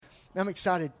I'm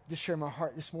excited to share my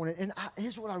heart this morning. And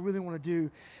here's what I really want to do.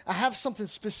 I have something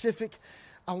specific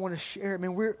I want to share. I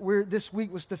mean, we're this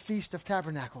week was the Feast of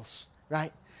Tabernacles,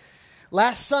 right?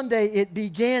 Last Sunday, it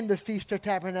began the Feast of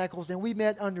Tabernacles, and we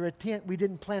met under a tent. We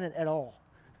didn't plan it at all.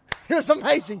 It was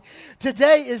amazing.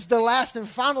 Today is the last and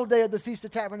final day of the Feast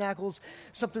of Tabernacles.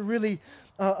 Something really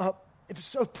it was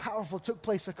so powerful. It took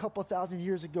place a couple 1,000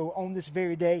 years ago on this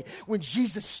very day when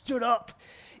Jesus stood up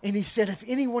and he said, if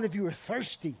any one of you are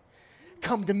thirsty,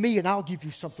 come to me and I'll give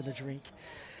you something to drink.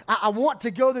 I want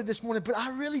to go there this morning, but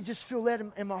I really just feel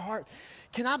led in my heart.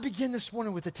 Can I begin this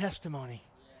morning with a testimony?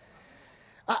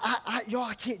 Y'all,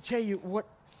 I can't tell you what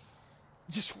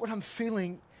I'm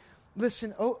feeling.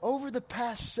 Listen, over the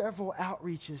past several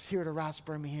outreaches here at Arise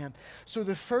Birmingham. So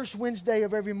the first Wednesday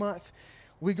of every month,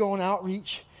 we go on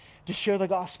outreach to share the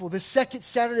gospel. The second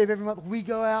Saturday of every month, we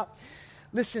go out.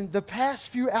 Listen, the past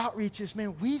few outreaches,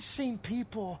 man, we've seen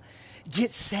people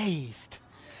get saved.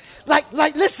 Like,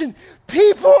 listen,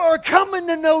 people are coming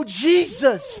to know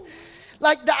Jesus.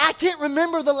 I can't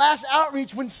remember the last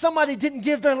outreach when somebody didn't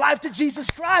give their life to Jesus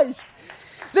Christ.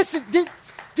 Listen,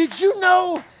 did you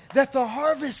know that the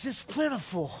harvest is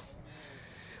plentiful?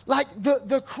 Like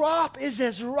the crop is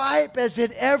as ripe as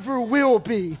it ever will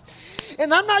be.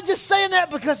 And I'm not just saying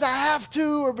that because I have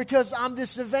to or because I'm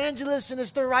this evangelist and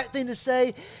it's the right thing to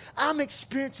say. I'm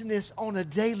experiencing this on a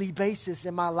daily basis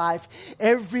in my life.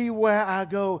 Everywhere I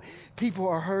go, people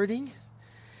are hurting.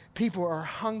 People are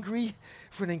hungry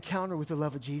for an encounter with the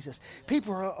love of Jesus.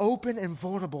 People are open and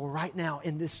vulnerable right now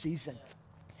in this season.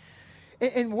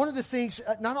 And one of the things,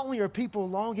 not only are people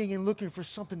longing and looking for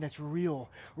something that's real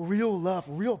love,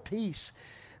 real peace.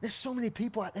 There's so many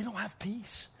people, they don't have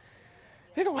peace.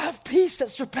 They don't have peace that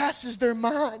surpasses their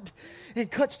mind and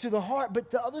cuts to the heart.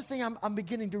 But the other thing I'm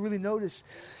beginning to really notice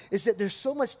is that there's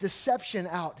so much deception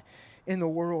out in the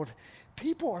world.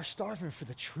 People are starving for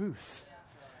the truth.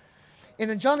 And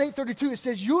in John 8:32, it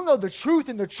says, you'll know the truth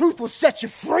and the truth will set you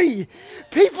free.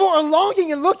 People are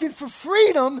longing and looking for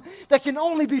freedom that can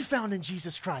only be found in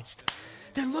Jesus Christ.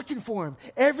 They're looking for him.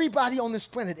 Everybody on this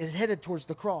planet is headed towards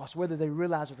the cross, whether they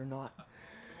realize it or not.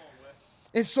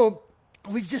 And so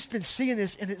we've just been seeing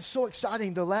this, and it's so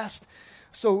exciting.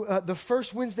 The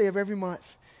first Wednesday of every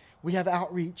month, we have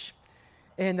outreach.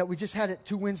 And we just had it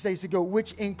 2 Wednesdays ago,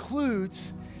 which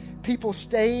includes people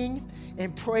staying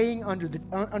and praying under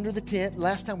the tent.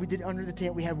 Last time we did under the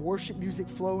tent, we had worship music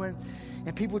flowing,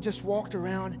 and people just walked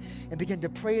around and began to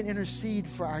pray and intercede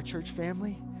for our church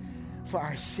family, for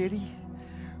our city,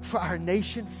 for our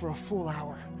nation for a full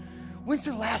hour. When's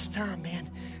the last time, man,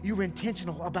 you were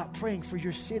intentional about praying for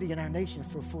your city and our nation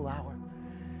for a full hour?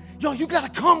 Yo, you got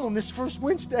to come on this first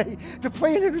Wednesday to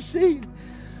pray and intercede.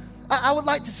 I would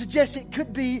like to suggest it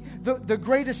could be the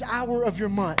greatest hour of your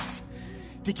month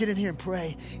to get in here and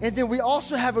pray. And then we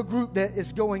also have a group that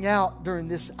is going out during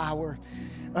this hour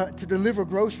to deliver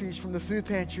groceries from the food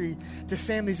pantry to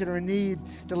families that are in need,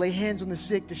 to lay hands on the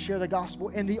sick, to share the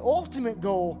gospel. And the ultimate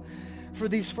goal for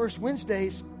these first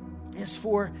Wednesdays is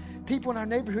for people in our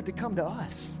neighborhood to come to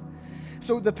us.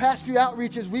 So the past few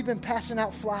outreaches, we've been passing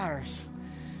out flyers.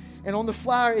 And on the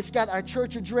flyer, it's got our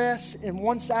church address, and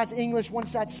one side's English, one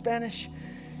side's Spanish.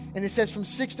 And it says from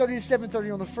 6:30 to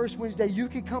 7:30 on the first Wednesday, you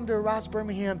can come to Arise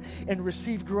Birmingham and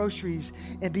receive groceries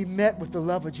and be met with the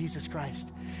love of Jesus Christ.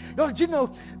 Yo, did you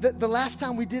know that the last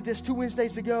time we did this 2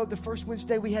 Wednesdays ago, the first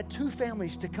Wednesday, we had 2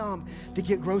 families to come to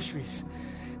get groceries.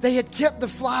 They had kept the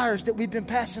flyers that we've been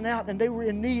passing out, and they were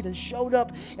in need and showed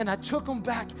up, and I took them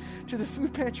back to the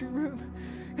food pantry room.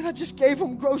 And I just gave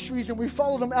them groceries, and we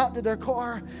followed them out to their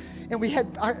car. And we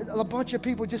had a bunch of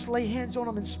people just lay hands on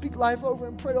them and speak life over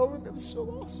and pray over them. It was so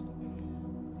awesome.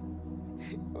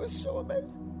 It was so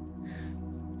amazing.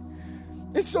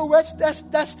 And so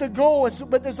that's the goal.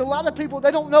 But there's a lot of people,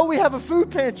 they don't know we have a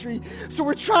food pantry. So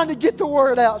we're trying to get the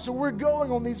word out. So we're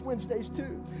going on these Wednesdays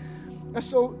too. And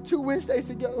so 2 Wednesdays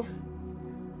ago,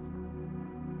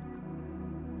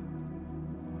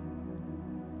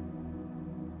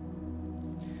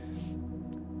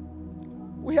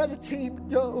 we had a team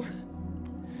go,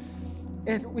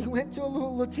 and we went to a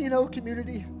little Latino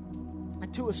community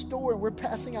and to a store, and we're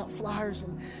passing out flyers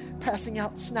and passing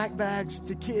out snack bags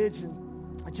to kids and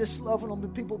just loving them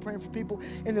and people praying for people.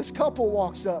 And this couple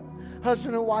walks up,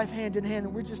 husband and wife, hand in hand,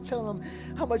 and we're just telling them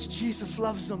how much Jesus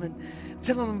loves them and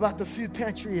telling them about the food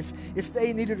pantry. If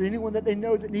they need it or anyone that they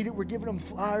know that need it, we're giving them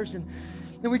flyers. And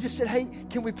then we just said, hey,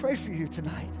 can we pray for you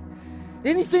tonight?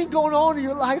 Anything going on in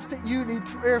your life that you need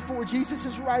prayer for, Jesus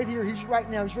is right here. He's right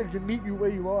now. He's ready to meet you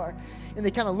where you are. And they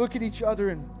kind of look at each other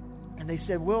and And they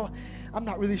said, well, I'm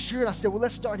not really sure. And I said, well,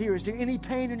 let's start here. Is there any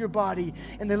pain in your body?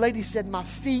 And the lady said, my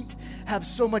feet have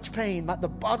so much pain. The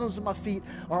bottoms of my feet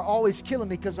are always killing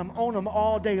me because I'm on them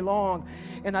all day long.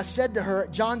 And I said to her,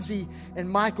 John Z and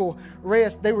Michael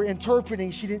Reyes, they were interpreting.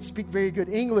 She didn't speak very good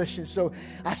English. And so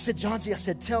I said, John Z, I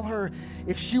said, tell her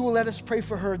if she will let us pray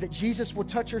for her that Jesus will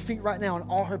touch her feet right now and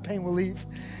all her pain will leave.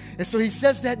 And so he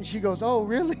says that, and she goes, oh,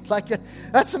 really?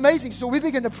 That's amazing. So we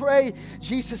begin to pray,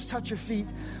 Jesus, touch your feet.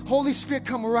 Holy Spirit,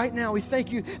 come right now. We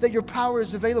thank you that your power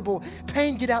is available.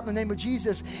 Pain, get out in the name of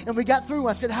Jesus. And we got through.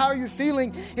 I said, how are you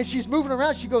feeling? And she's moving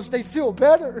around. She goes, they feel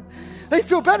better. They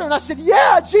feel better. And I said,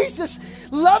 yeah, Jesus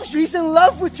loves you. He's in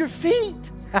love with your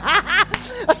feet.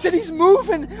 I said, he's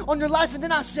moving on your life. And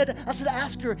then I said,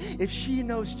 ask her if she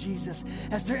knows Jesus.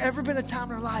 Has there ever been a time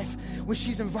in her life when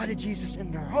she's invited Jesus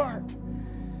in her heart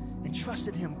and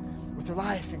trusted him with her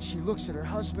life? And she looks at her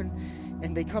husband,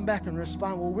 and they come back and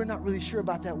respond, well, we're not really sure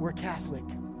about that. We're Catholic.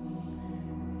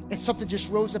 And something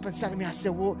just rose up inside of me. I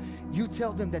said, well, you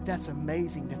tell them that that's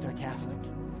amazing that they're Catholic.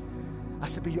 I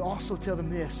said, but you also tell them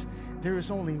this. There is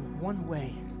only one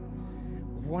way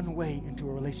into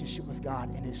a relationship with God,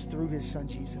 and it's through his son,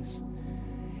 Jesus.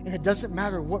 And it doesn't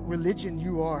matter what religion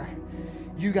you are.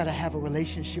 You got to have a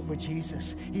relationship with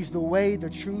Jesus. He's the way, the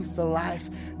truth, the life.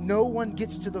 No one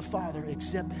gets to the Father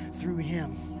except through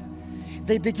him.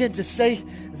 They begin to say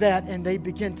that, and they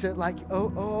begin to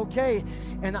okay.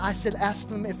 And I said, ask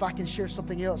them if I can share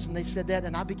something else. And they said that,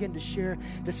 and I began to share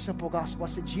this simple gospel. I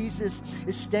said, Jesus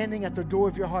is standing at the door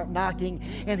of your heart knocking,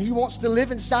 and he wants to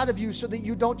live inside of you so that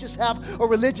you don't just have a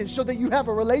religion, so that you have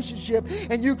a relationship,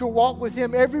 and you can walk with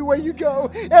him everywhere you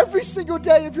go, every single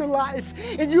day of your life,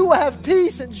 and you will have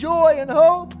peace and joy and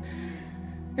hope.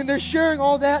 And they're sharing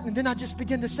all that, and then I just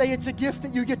begin to say it's a gift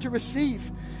that you get to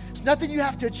receive. It's nothing you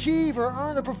have to achieve or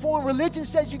earn or perform. Religion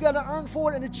says you got to earn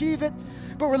for it and achieve it,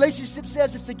 but relationship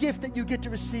says it's a gift that you get to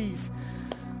receive.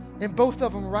 And both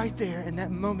of them right there in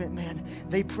that moment, man,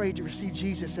 they prayed to receive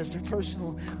Jesus as their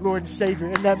personal Lord and Savior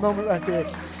in that moment right there.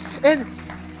 And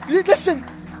listen,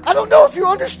 I don't know if you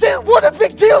understand what a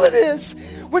big deal it is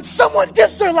when someone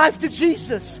gives their life to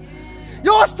Jesus.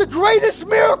 Y'all, it's the greatest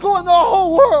miracle in the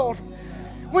whole world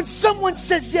when someone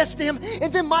says yes to him.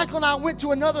 And then Michael and I went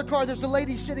to another car. There's a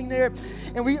lady sitting there,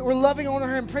 and we were loving on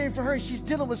her and praying for her. And she's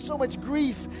dealing with so much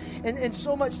grief and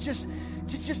so much just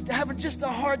having just a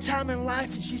hard time in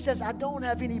life. And she says, I don't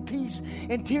have any peace.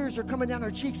 And tears are coming down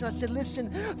her cheeks. And I said, listen,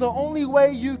 the only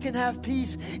way you can have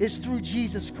peace is through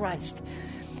Jesus Christ.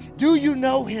 Do you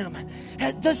know him?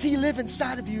 Does he live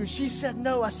inside of you? She said,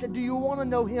 no. I said, do you want to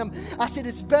know him? I said,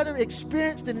 it's better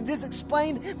experienced than it is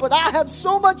explained, but I have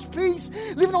so much peace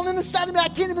living on the inside of me, I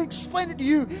can't even explain it to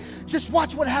you. Just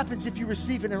watch what happens if you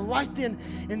receive it. And right then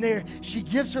and there, she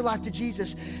gives her life to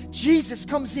Jesus. Jesus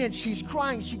comes in. She's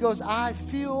crying. She goes, I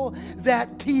feel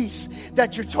that peace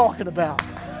that you're talking about.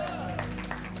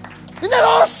 Isn't that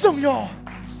awesome, y'all?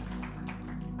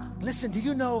 Listen, do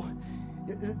you know,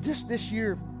 this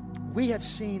year, we have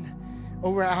seen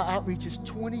over our outreaches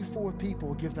 24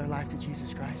 people give their life to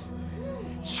Jesus Christ.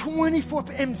 24,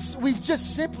 and we're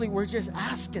just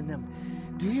asking them,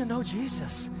 do you know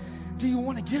Jesus? Do you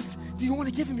want to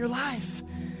give him your life?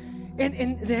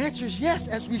 And the answer is yes,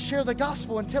 as we share the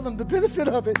gospel and tell them the benefit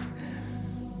of it.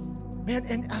 Man,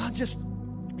 and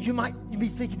you might be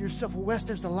thinking to yourself, well, Wes,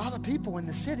 there's a lot of people in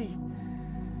the city.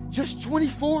 Just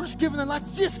 24 is giving their life.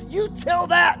 Just you tell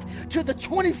that to the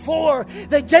 24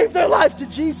 that gave their life to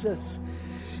Jesus.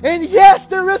 And yes,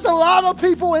 there is a lot of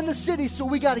people in the city, so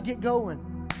we got to get going.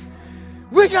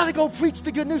 We got to go preach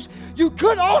the good news. You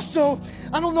could also,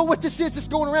 I don't know what this is that's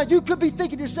going around. You could be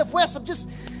thinking to yourself, Wes,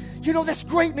 that's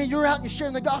great, man. You're out and you're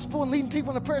sharing the gospel and leading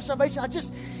people in the prayer of salvation.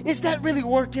 Is that really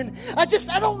working? I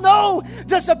don't know.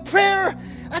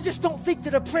 I just don't think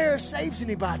that a prayer saves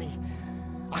anybody.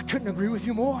 I couldn't agree with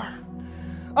you more.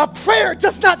 A prayer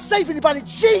does not save anybody.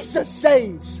 Jesus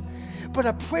saves. But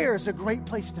a prayer is a great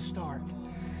place to start.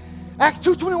 Acts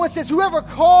 2:21 says, whoever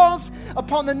calls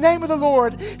upon the name of the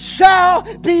Lord shall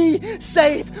be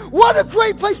saved. What a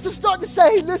great place to start to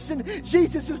say, hey, listen,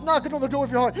 Jesus is knocking on the door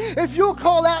of your heart. If you'll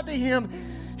call out to him,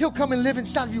 he'll come and live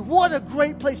inside of you. What a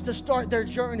great place to start their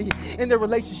journey in their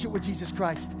relationship with Jesus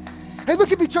Christ. Hey,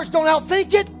 look at me, church. Don't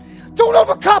outthink it. Don't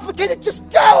overcomplicate it. Just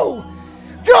go.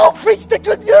 Go preach the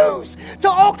good news to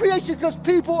all creation, because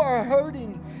people are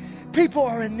hurting. People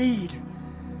are in need.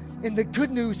 And the good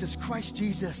news is Christ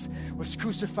Jesus was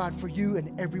crucified for you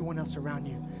and everyone else around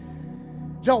you.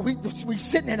 Y'all, we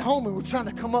sitting at home and we're trying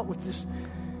to come up with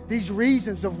these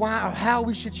reasons of why or how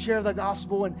we should share the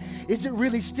gospel, and is it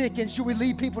really sticking? Should we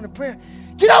lead people in prayer?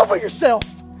 Get over yourself.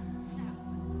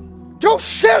 Go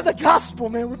share the gospel,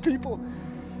 man, with people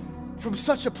from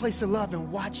such a place of love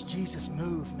and watch Jesus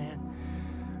move, man.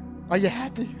 Are you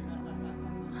happy?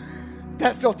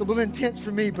 That felt a little intense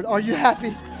for me, but are you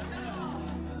happy?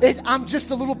 I'm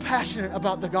just a little passionate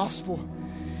about the gospel.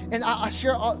 And I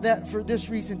share all that for this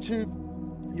reason too.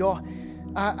 Y'all,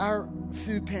 our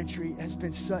food pantry has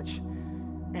been such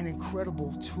an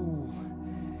incredible tool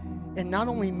in not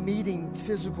only meeting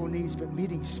physical needs, but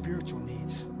meeting spiritual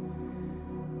needs.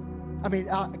 I mean,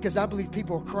 because I believe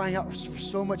people are crying out for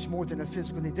so much more than a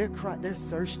physical need. They're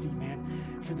thirsty,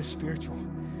 man, for the spiritual.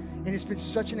 And it's been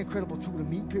such an incredible tool to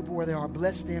meet people where they are,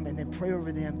 bless them, and then pray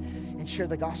over them and share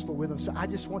the gospel with them. So I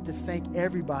just want to thank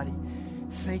everybody.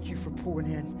 Thank you for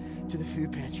pouring in to the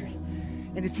food pantry.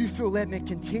 And if you feel led, man,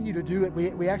 continue to do it.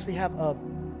 We actually have a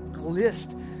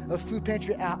list of food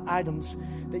pantry items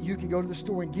that you can go to the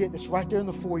store and get. It's right there in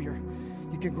the foyer.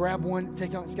 You can grab one,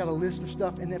 take out. It's got a list of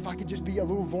stuff. And if I could just be a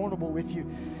little vulnerable with you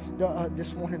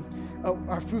this morning,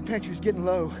 our food pantry is getting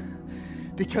low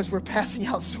because we're passing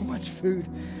out so much food.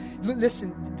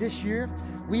 Listen, this year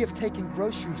we have taken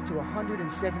groceries to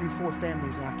 174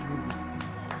 families in our community.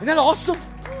 Isn't that awesome?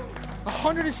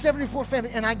 174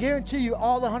 families, and I guarantee you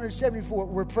all the 174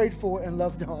 were prayed for and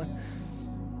loved on.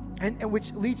 And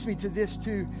which leads me to this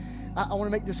too. I want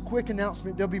to make this quick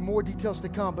announcement. There'll be more details to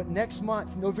come, but next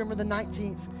month, November the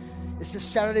 19th, it's this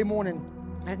Saturday morning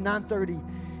at 9:30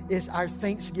 is our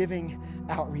Thanksgiving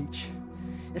outreach.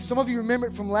 And some of you remember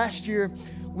it from last year.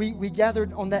 We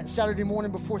gathered on that Saturday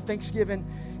morning before Thanksgiving,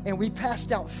 and we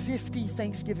passed out 50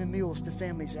 Thanksgiving meals to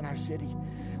families in our city.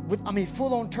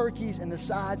 Full-on turkeys and the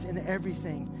sides and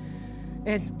everything.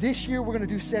 And this year we're going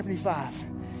to do 75.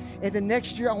 And then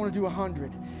next year I want to do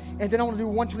 100. And then I want to do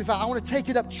 125. I want to take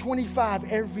it up 25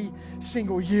 every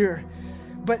single year.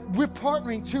 But we're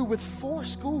partnering too with 4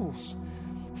 schools.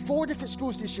 4 different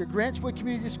schools this year. Grantswood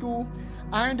Community School,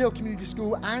 Irondale Community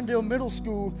School, Irondale Middle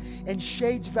School, and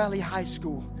Shades Valley High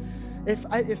School. If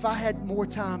I had more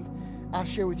time, I'll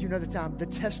share with you another time the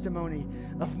testimony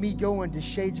of me going to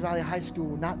Shades Valley High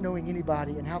School, not knowing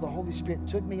anybody, and how the Holy Spirit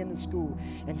took me into school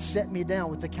and set me down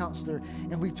with the counselor,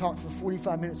 and we talked for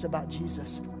 45 minutes about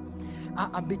Jesus.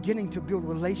 I'm beginning to build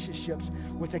relationships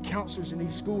with the counselors in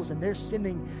these schools, and they're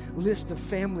sending lists of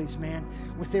families, man,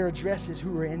 with their addresses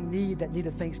who are in need, that need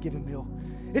a Thanksgiving meal.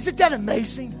 Isn't that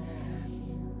amazing?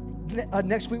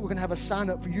 Next week, we're going to have a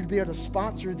sign-up for you to be able to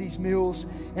sponsor these meals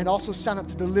and also sign up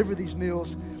to deliver these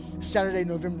meals Saturday,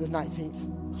 November the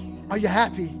 19th. Are you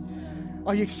happy?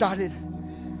 Are you excited?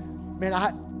 Man,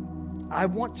 I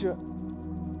want to,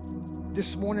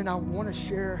 this morning, I want to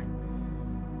share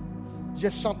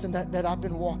just something that I've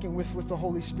been walking with the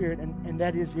Holy Spirit, and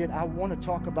that is it. I want to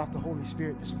talk about the Holy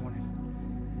Spirit this morning.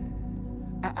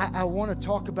 I want to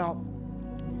talk about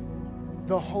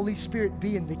the Holy Spirit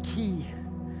being the key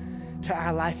to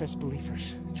our life as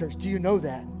believers. Church, do you know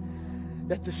that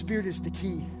the Spirit is the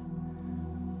key?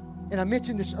 And I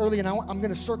mentioned this earlier, and I'm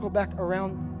going to circle back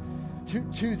around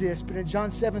to this, but in John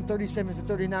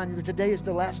 7:37-39, today is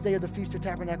the last day of the Feast of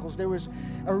Tabernacles. There was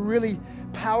a really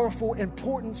powerful,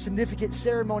 important, significant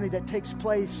ceremony that takes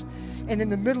place, and in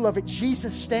the middle of it,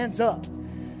 Jesus stands up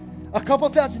a couple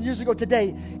thousand years ago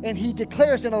today, and he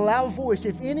declares in a loud voice,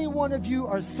 if any one of you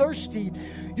are thirsty,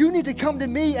 you need to come to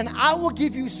me, and I will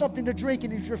give you something to drink.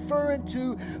 And he's referring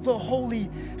to the Holy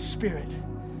Spirit.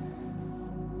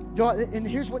 Y'all, and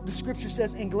here's what the scripture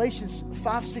says in Galatians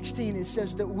 5:16. It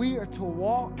says that we are to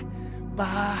walk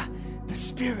by the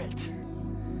Spirit.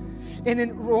 And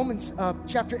in Romans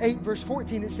chapter 8, verse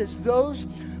 14, it says, those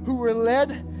who were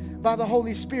led by the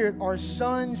Holy Spirit are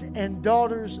sons and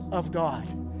daughters of God.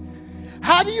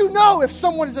 How do you know if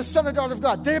someone is a son or daughter of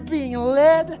God? They're being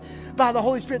led by the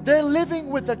Holy Spirit. They're living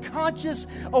with a conscious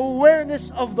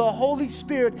awareness of the Holy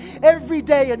Spirit every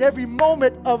day and every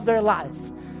moment of their life.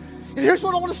 And here's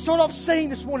what I want to start off saying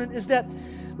this morning is that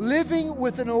living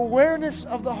with an awareness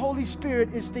of the Holy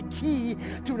Spirit is the key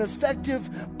to an effective,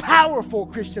 powerful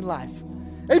Christian life.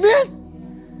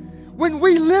 Amen? When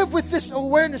we live with this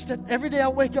awareness that every day I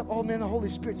wake up, oh man, the Holy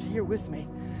Spirit's here with me.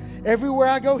 Everywhere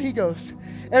I go, He goes.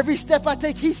 Every step I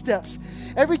take, He steps.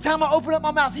 Every time I open up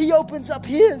my mouth, He opens up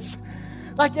His.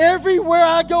 Like everywhere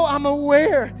I go, I'm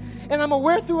aware. And I'm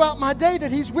aware throughout my day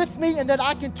that He's with me and that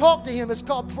I can talk to Him. It's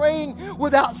called praying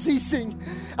without ceasing.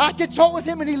 I can talk with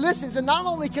Him and He listens. And not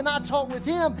only can I talk with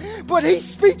Him, but He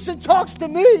speaks and talks to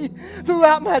me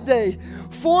throughout my day.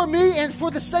 For me and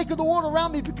for the sake of the world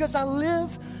around me, because I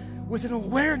live with an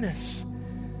awareness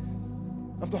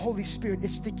of the Holy Spirit.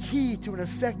 It's the key to an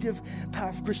effective,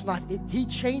 powerful Christian life. He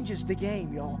changes the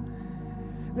game, y'all.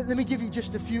 Let me give you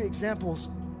just a few examples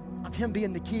of Him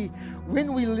being the key.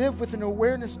 When we live with an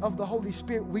awareness of the Holy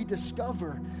Spirit, we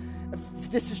discover,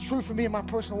 if this is true for me in my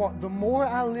personal walk, the more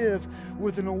I live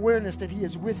with an awareness that He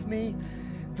is with me,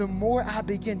 the more I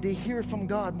begin to hear from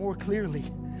God more clearly.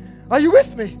 Are you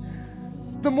with me?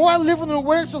 The more I live with an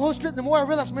awareness of the Holy Spirit, the more I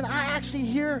realize, man, I actually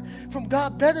hear from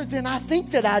God better than I think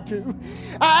that I do.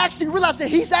 I actually realize that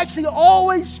He's actually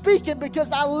always speaking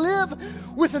because I live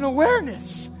with an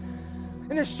awareness.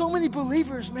 And there's so many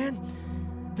believers, man,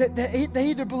 that they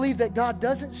either believe that God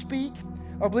doesn't speak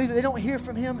or believe that they don't hear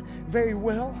from Him very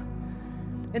well.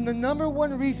 And the number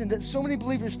one reason that so many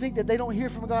believers think that they don't hear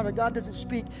from God or God doesn't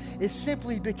speak is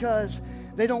simply because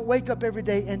they don't wake up every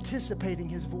day anticipating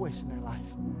His voice in their life.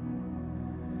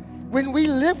 When we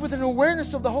live with an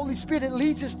awareness of the Holy Spirit, it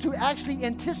leads us to actually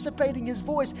anticipating His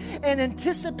voice. And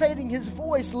anticipating His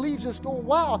voice leaves us going,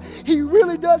 wow, He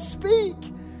really does speak.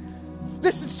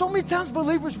 Listen, so many times,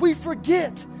 believers, we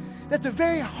forget that the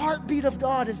very heartbeat of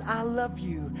God is, I love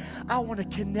you. I want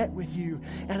to connect with you.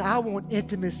 And I want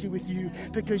intimacy with you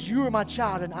because you are my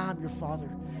child and I'm your father.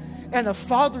 And a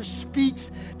father speaks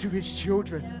to his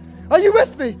children. Are you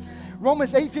with me?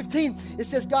 Romans 8:15, it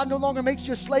says, God no longer makes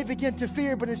you a slave again to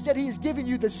fear, but instead He has given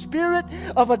you the spirit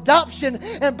of adoption.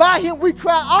 And by Him we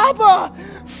cry, Abba,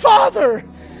 Father.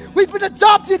 We've been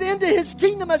adopted into His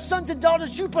kingdom as sons and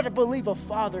daughters. You better believe a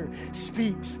father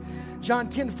speaks. John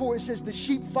 10:4, it says, the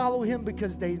sheep follow Him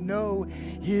because they know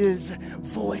His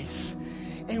voice.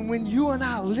 And when you and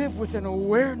I live with an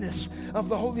awareness of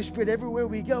the Holy Spirit everywhere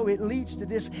we go, it leads to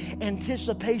this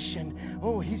anticipation.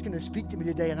 Oh, He's going to speak to me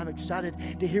today, and I'm excited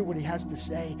to hear what He has to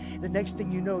say. The next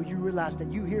thing you know, you realize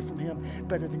that you hear from Him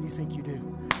better than you think you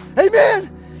do.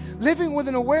 Amen! Living with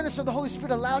an awareness of the Holy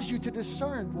Spirit allows you to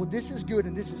discern, well, this is good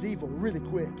and this is evil really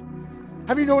quick.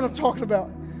 How many know what I'm talking about?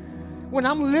 When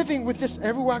I'm living with this,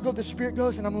 everywhere I go, the Spirit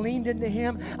goes, and I'm leaned into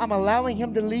Him, I'm allowing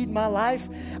Him to lead my life,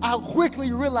 I'll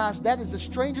quickly realize that is a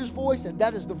stranger's voice and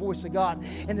that is the voice of God.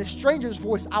 And the stranger's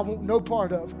voice I want no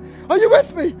part of. Are you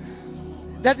with me?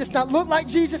 That does not look like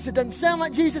Jesus. It doesn't sound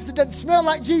like Jesus. It doesn't smell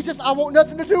like Jesus. I want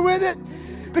nothing to do with it.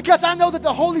 Because I know that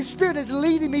the Holy Spirit is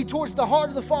leading me towards the heart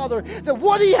of the Father. That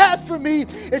what He has for me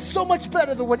is so much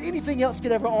better than what anything else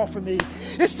could ever offer me.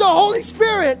 It's the Holy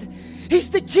Spirit. He's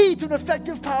the key to an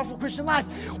effective, powerful Christian life.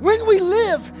 When we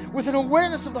live with an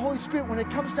awareness of the Holy Spirit when it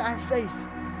comes to our faith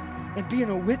and being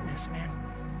a witness, man,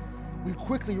 we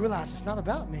quickly realize it's not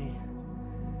about me.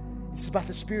 It's about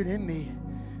the Spirit in me,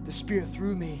 the Spirit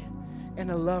through me, and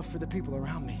the love for the people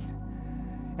around me.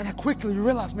 And I quickly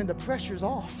realize, man, the pressure's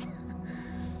off.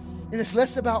 And it's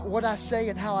less about what I say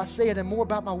and how I say it and more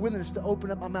about my willingness to open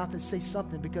up my mouth and say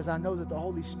something, because I know that the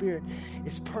Holy Spirit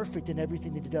is perfect in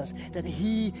everything that He does, that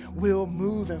He will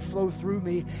move and flow through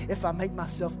me if I make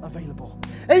myself available.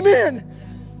 Amen.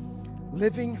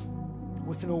 Living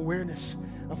with an awareness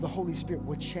of the Holy Spirit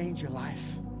will change your life.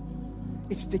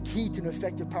 It's the key to an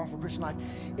effective, powerful Christian life.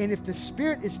 And if the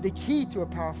Spirit is the key to a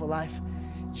powerful life,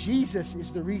 Jesus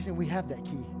is the reason we have that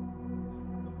key.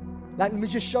 Like, let me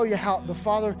just show you how the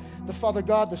Father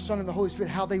God, the Son, and the Holy Spirit,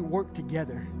 how they work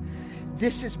together.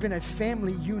 This has been a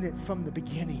family unit from the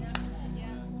beginning.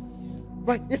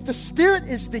 Right? If the Spirit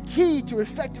is the key to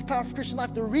effective, powerful Christian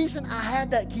life, the reason I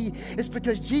had that key is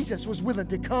because Jesus was willing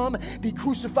to come, be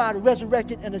crucified,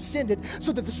 resurrected, and ascended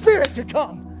so that the Spirit could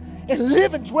come and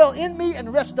live and dwell in me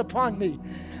and rest upon me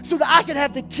so that I could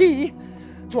have the key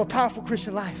to a powerful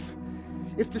Christian life.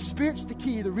 If the Spirit's the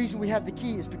key, the reason we have the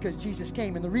key is because Jesus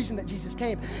came. And the reason that Jesus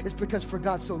came is because for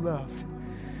God so loved.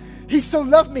 He so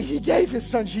loved me, He gave His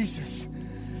Son Jesus.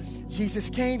 Jesus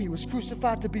came, He was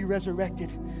crucified to be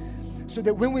resurrected. So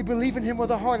that when we believe in Him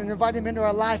with our heart and invite Him into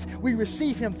our life, we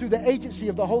receive Him through the agency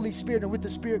of the Holy Spirit. And with the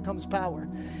Spirit comes power.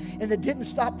 And it didn't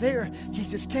stop there.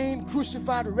 Jesus came,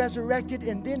 crucified, resurrected,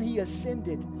 and then He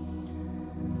ascended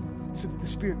so that the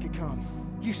Spirit could come.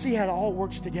 You see how it all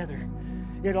works together.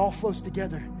 It all flows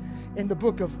together. In the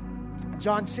book of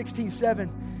John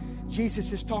 16:7,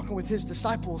 Jesus is talking with His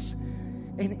disciples,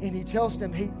 and He tells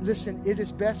them, hey, listen, it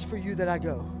is best for you that I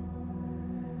go.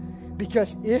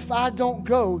 Because if I don't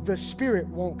go, the Spirit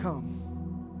won't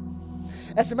come.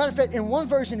 As a matter of fact, in one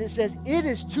version it says, it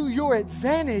is to your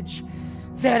advantage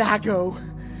that I go.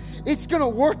 It's going to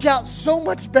work out so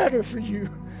much better for you.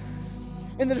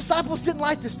 And the disciples didn't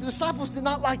like this. The disciples did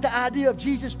not like the idea of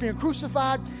Jesus being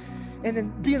crucified and then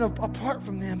being apart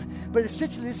from them. But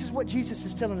essentially, this is what Jesus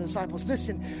is telling the disciples.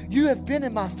 Listen, you have been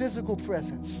in my physical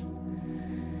presence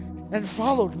and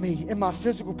followed me in my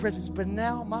physical presence, but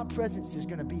now my presence is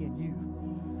going to be in you.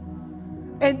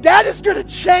 And that is going to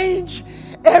change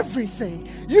everything.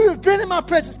 You have been in my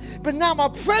presence, but now my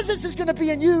presence is going to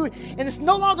be in you, and it's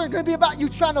no longer going to be about you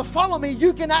trying to follow me.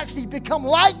 You can actually become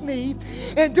like me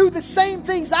and do the same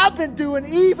things I've been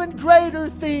doing, even greater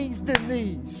things than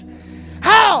these.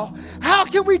 How? How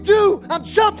can we do? I'm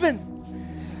jumping.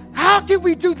 How can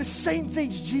we do the same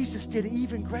things Jesus did,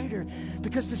 even greater?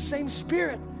 Because the same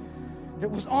Spirit that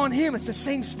was on him, it's the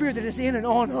same Spirit that is in and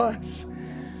on us.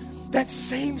 That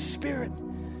same Spirit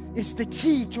is the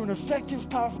key to an effective,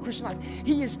 powerful Christian life.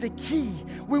 He is the key.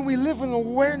 When we live in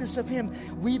awareness of him,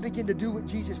 we begin to do what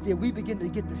Jesus did. We begin to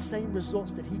get the same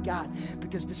results that he got,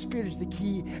 because the Spirit is the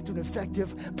key to an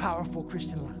effective, powerful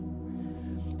Christian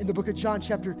life. In the book of John,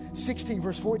 chapter 16,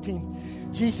 verse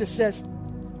 14, Jesus says,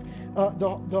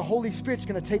 the Holy Spirit's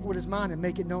going to take what is mine and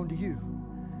make it known to you.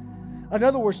 In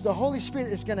other words, the Holy Spirit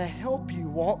is going to help you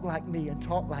walk like me and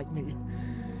talk like me.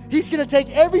 He's going to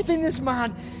take everything that's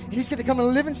mine, and he's going to come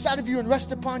and live inside of you and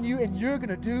rest upon you, and you're going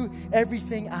to do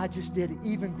everything I just did,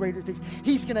 even greater things.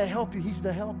 He's going to help you. He's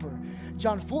the helper.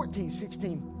 John 14,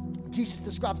 16, Jesus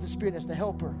describes the Spirit as the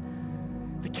helper,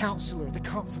 the counselor, the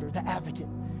comforter, the advocate,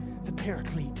 the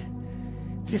paraclete.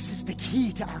 This is the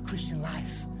key to our Christian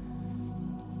life.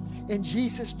 And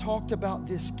Jesus talked about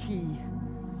this key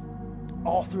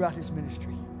all throughout his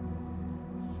ministry.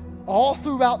 All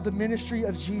throughout the ministry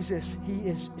of Jesus, he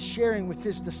is sharing with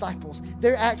his disciples.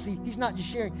 He's not just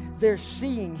sharing, they're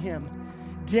seeing him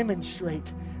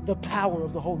demonstrate the power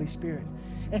of the Holy Spirit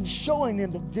and showing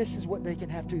them that this is what they can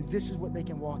have too. This is what they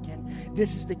can walk in.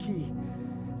 This is the key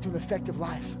to an effective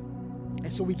life.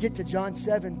 And so we get to John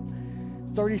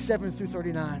 7, 37 through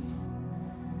 39.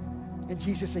 And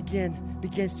Jesus again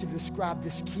begins to describe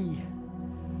this key.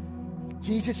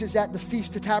 Jesus is at the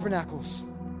Feast of Tabernacles.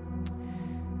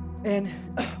 And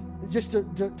just to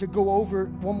go over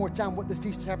one more time what the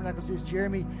Feast of Tabernacles is,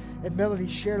 Jeremy and Melody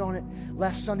shared on it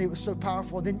last Sunday. It was so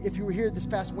powerful. Then if you were here this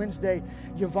past Wednesday,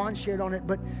 Yvonne shared on it.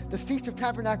 But the Feast of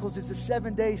Tabernacles is a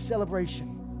 7-day celebration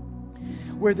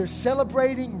where they're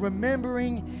celebrating,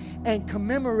 remembering, and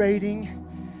commemorating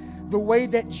the way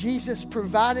that Jesus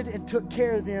provided and took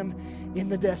care of them in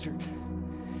the desert.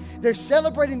 They're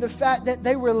celebrating the fact that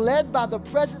they were led by the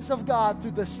presence of God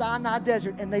through the Sinai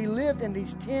desert, and they lived in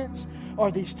these tents or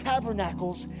these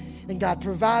tabernacles, and God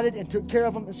provided and took care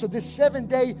of them. And so this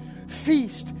 7-day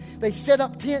feast, they set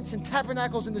up tents and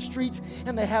tabernacles in the streets,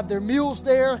 and they have their meals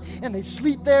there, and they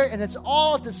sleep there, and it's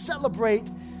all to celebrate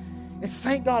and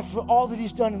thank God for all that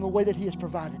he's done in the way that he has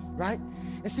provided, right?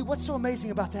 And see, what's so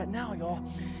amazing about that now, y'all,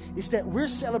 is that we're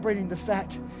celebrating the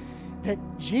fact that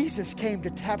Jesus came to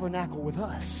tabernacle with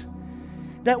us.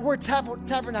 That word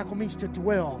tabernacle means to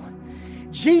dwell.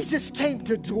 Jesus came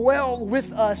to dwell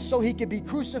with us so he could be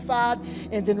crucified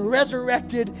and then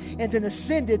resurrected and then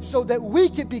ascended so that we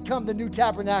could become the new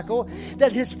tabernacle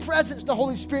that his presence, the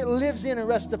Holy Spirit, lives in and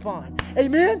rests upon.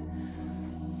 Amen?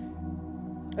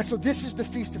 And so this is the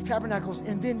Feast of Tabernacles.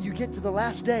 And then you get to the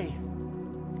last day.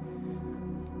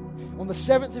 On the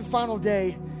 7th and final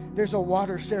day, there's a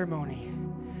water ceremony.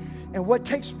 And what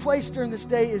takes place during this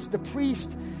day is the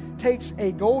priest takes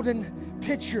a golden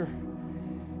pitcher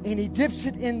and he dips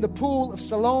it in the pool of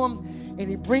Siloam and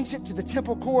he brings it to the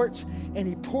temple courts and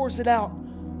he pours it out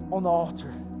on the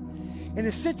altar. And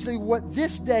essentially what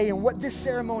this day and what this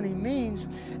ceremony means,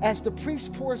 as the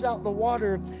priest pours out the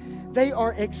water, they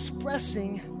are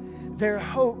expressing their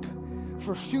hope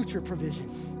for future provision.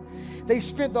 They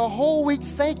spent the whole week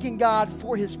thanking God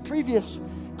for his previous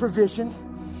provision.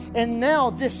 And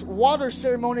now this water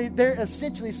ceremony, they're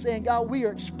essentially saying, God, we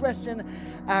are expressing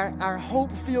our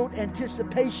hope-filled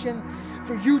anticipation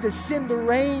for you to send the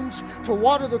rains to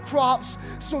water the crops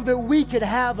so that we could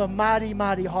have a mighty,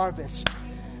 mighty harvest.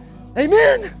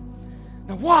 Amen?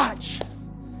 Now watch.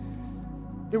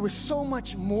 There was so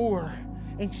much more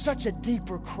and such a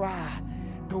deeper cry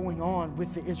going on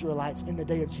with the Israelites in the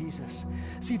day of Jesus.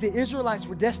 See, the Israelites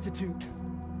were destitute.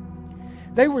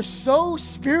 They were so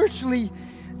spiritually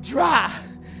dry.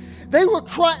 They were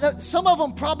crying. Some of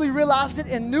them probably realized it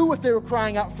and knew what they were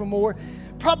crying out for more.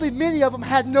 Probably many of them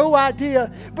had no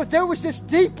idea. But there was this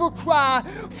deeper cry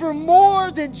for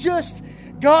more than just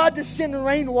God to send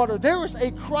rainwater. There was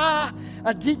a cry,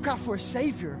 a deep cry for a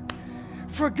Savior.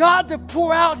 For God to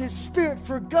pour out his Spirit.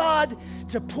 For God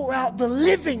to pour out the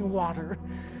living water.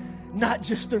 Not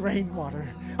just the rainwater.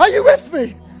 Are you with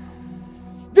me?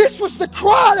 This was the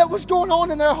cry that was going on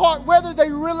in their heart, whether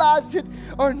they realized it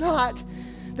or not.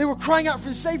 They were crying out for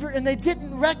the Savior, and they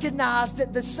didn't recognize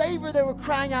that the Savior they were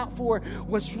crying out for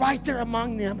was right there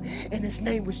among them, and his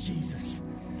name was Jesus.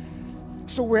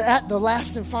 So we're at the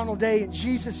last and final day, and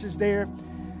Jesus is there.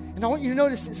 And And I want you to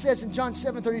notice it says in John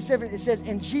 7:37, it says,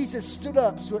 and Jesus stood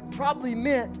up. So it probably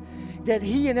meant that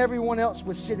he and everyone else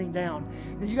was sitting down.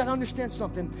 And you got to understand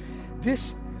something.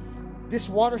 This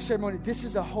water ceremony, this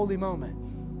is a holy moment.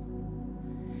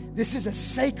 This is a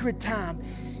sacred time.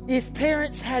 If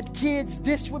parents had kids,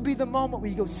 this would be the moment where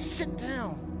you go, sit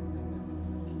down.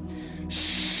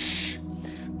 Shh.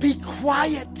 Be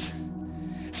quiet.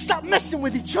 Stop messing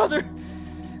with each other.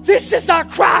 This is our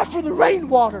cry for the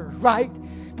rainwater, right?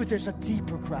 But there's a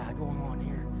deeper cry going on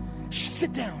here. Shh,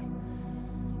 sit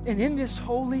down. And in this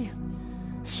holy,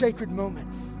 sacred moment,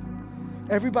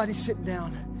 everybody's sitting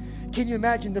down. Can you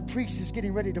imagine the priest is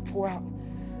getting ready to pour out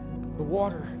the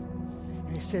water?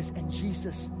 And it says, and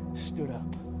Jesus stood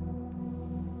up.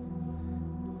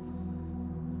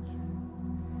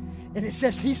 And it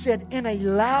says, he said in a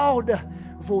loud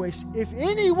voice, if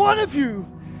any one of you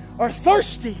are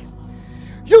thirsty,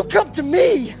 you come to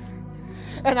me,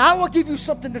 and I will give you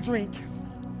something to drink.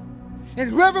 And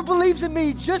whoever believes in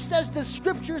me, just as the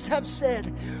scriptures have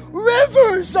said,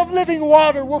 rivers of living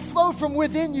water will flow from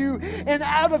within you and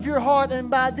out of your heart. And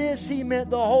by this he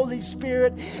meant the Holy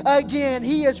Spirit. Again,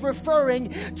 he is referring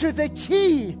to the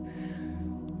key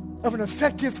of an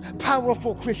effective,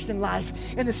 powerful Christian life.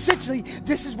 And essentially,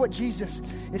 this is what Jesus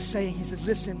is saying. He says,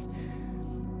 listen,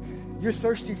 you're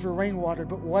thirsty for rainwater,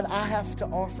 but what I have to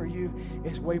offer you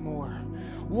is way more.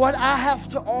 What I have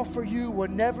to offer you will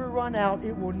never run out.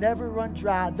 It will never run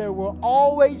dry. There will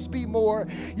always be more.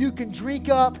 You can drink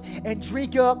up and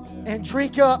drink up and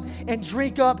drink up and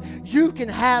drink up. You can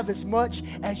have as much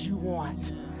as you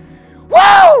want.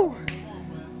 Woo!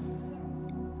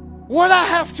 What I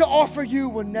have to offer you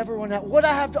will never run out. What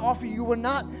I have to offer you will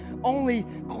not only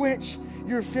quench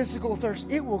your physical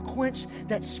thirst, it will quench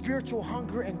that spiritual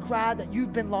hunger and cry that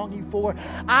you've been longing for.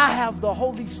 I have the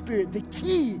Holy Spirit, the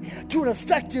key to an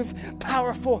effective,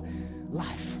 powerful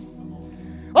life.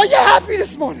 Are you happy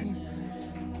this morning?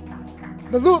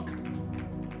 But look,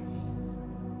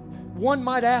 one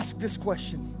might ask this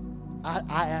question.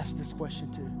 I asked this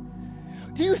question too.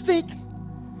 Do you think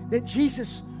that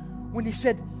Jesus, when he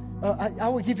said, I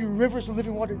will give you rivers of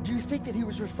living water, do you think that he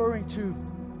was referring to,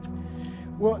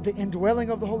 well, the indwelling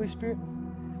of the Holy Spirit,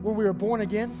 when we are born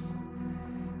again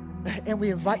and we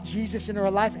invite Jesus into our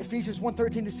life? Ephesians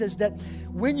 1:13, it says that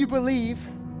when you believe,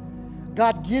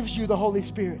 God gives you the Holy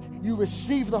Spirit. You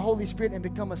receive the Holy Spirit and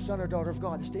become a son or daughter of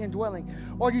God. It's the indwelling.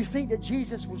 Or do you think that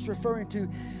Jesus was referring to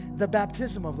the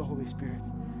baptism of the Holy Spirit,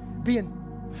 being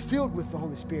filled with the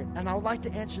Holy Spirit? And I would like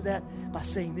to answer that by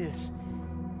saying this: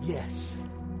 yes.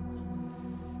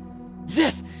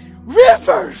 Yes,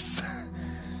 rivers.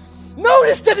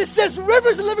 Notice that it says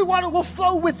rivers of living water will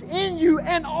flow within you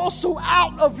and also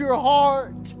out of your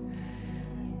heart.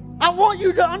 I want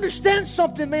you to understand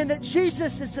something, man, that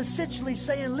Jesus is essentially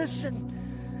saying, listen,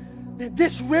 that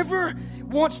this river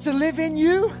wants to live in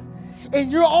you, and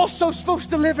you're also supposed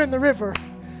to live in the river.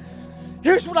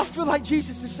 Here's what I feel like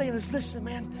Jesus is saying is, listen,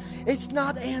 man, it's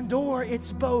not and or,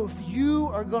 it's both.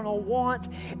 You are going to want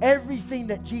everything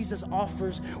that Jesus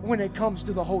offers when it comes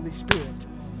to the Holy Spirit.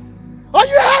 Are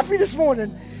you happy this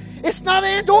morning? It's not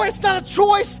and or, it's not a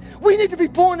choice. We need to be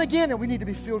born again and we need to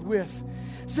be filled with.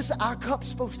 Sister, our cup's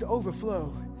supposed to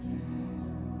overflow.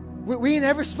 We ain't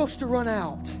ever supposed to run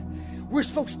out. We're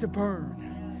supposed to burn.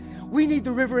 We need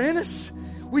the river in us.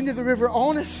 We need the river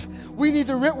on us. We need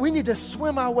to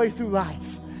swim our way through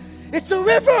life. It's a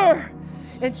river.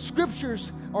 And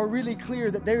scriptures are really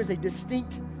clear that there is a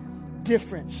distinct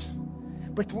difference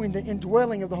between the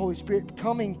indwelling of the Holy Spirit,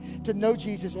 coming to know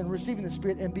Jesus and receiving the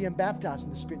Spirit, and being baptized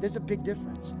in the Spirit. There's a big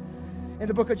difference. In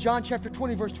the book of John chapter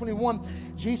 20, verse 21,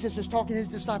 Jesus is talking to his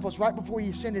disciples right before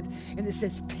he ascended, and it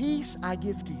says, peace I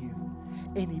give to you.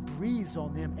 And he breathes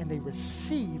on them, and they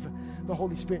receive the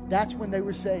Holy Spirit. That's when they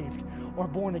were saved or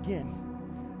born again,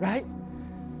 right?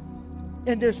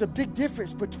 And there's a big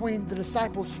difference between the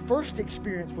disciples' first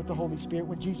experience with the Holy Spirit,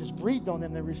 when Jesus breathed on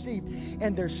them, they received,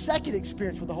 and their second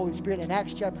experience with the Holy Spirit in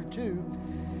Acts chapter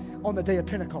 2 on the day of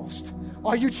Pentecost.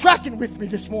 Are you tracking with me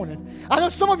this morning? I know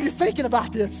some of you are thinking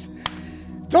about this.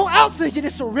 Don't outthink it.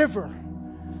 It's a river.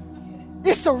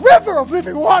 It's a river of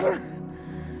living water.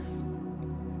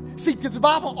 See, the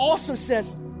Bible also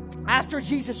says, after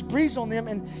Jesus breathes on them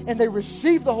and they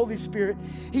receive the Holy Spirit,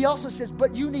 he also says,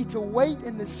 but you need to wait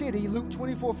in the city, Luke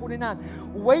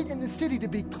 24:49. Wait in the city to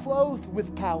be clothed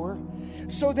with power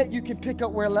so that you can pick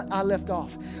up where I left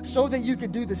off, so that you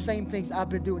can do the same things I've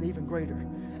been doing, even greater.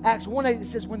 Acts 1:8, it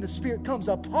says, when the Spirit comes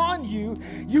upon you,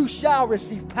 you shall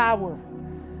receive power.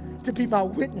 to be my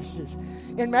witnesses.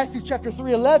 In Matthew chapter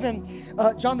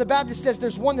 3:11, John the Baptist says,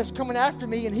 there's one that's coming after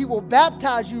me, and he will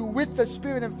baptize you with the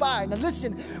Spirit and fire. Now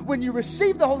listen, when you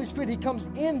receive the Holy Spirit, he comes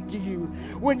into you.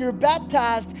 When you're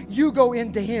baptized, you go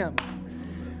into him.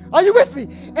 Are you with me?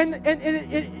 And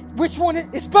which one?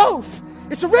 It's both.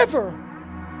 It's a river.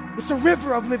 It's a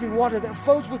river of living water that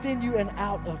flows within you and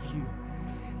out of you.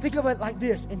 Think of it like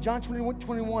this. In John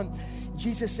 21,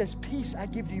 Jesus says, peace I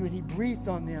give to you, and he breathed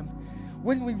on them.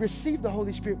 When we receive the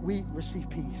Holy Spirit, we receive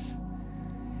peace.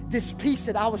 This peace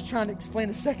that I was trying to explain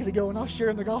a second ago when I was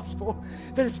sharing the gospel,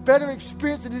 that it's better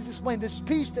experienced than it is explained. This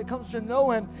peace that comes from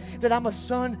knowing that I'm a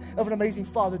son of an amazing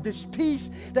Father. This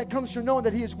peace that comes from knowing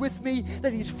that he is with me,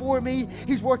 that he's for me,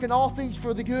 he's working all things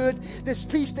for the good. This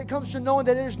peace that comes from knowing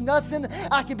that there's nothing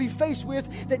I can be faced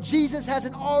with that Jesus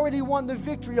hasn't already won the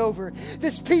victory over.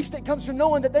 This peace that comes from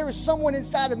knowing that there is someone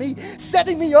inside of me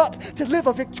setting me up to live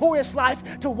a victorious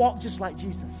life, to walk just like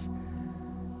Jesus.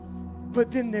 But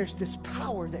then there's this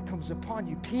power that comes upon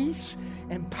you. Peace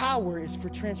and power is for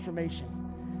transformation.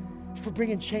 It's for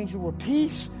bringing change to the world.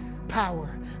 Peace,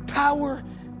 power. Power,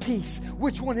 peace.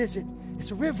 Which one is it?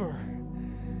 It's a river.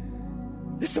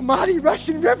 It's a mighty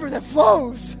rushing river that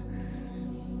flows.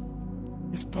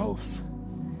 It's both.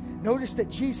 Notice that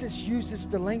Jesus uses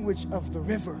the language of the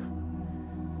river.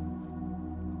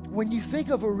 When you think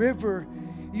of a river,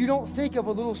 you don't think of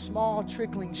a little small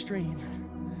trickling stream.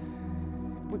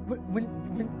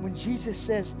 When Jesus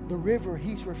says the river,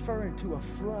 he's referring to a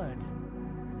flood.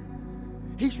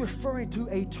 He's referring to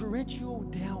a torrential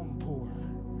downpour.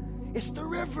 It's the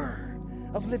river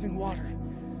of living water.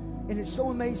 And it's so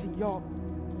amazing, y'all.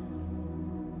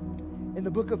 In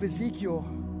the book of Ezekiel,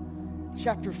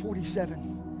 chapter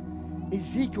 47,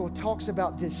 Ezekiel talks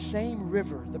about this same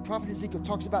river. The prophet Ezekiel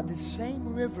talks about this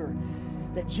same river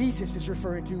that Jesus is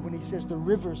referring to when he says the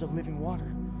rivers of living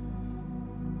water.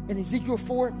 In Ezekiel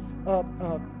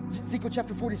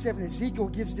chapter 47, Ezekiel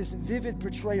gives this vivid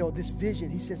portrayal, this vision.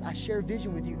 He says, I share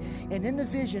vision with you. And in the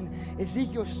vision,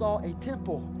 Ezekiel saw a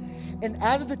temple. And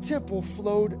out of the temple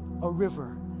flowed a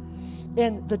river.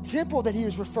 And the temple that he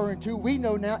was referring to, we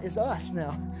know now, is us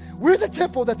now. We're the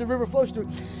temple that the river flows through.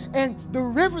 And the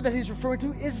river that he's referring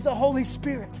to is the Holy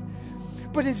Spirit.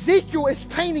 But Ezekiel is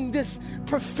painting this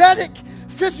prophetic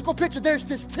physical picture. There's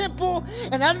this temple,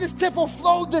 and out of this temple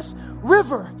flowed this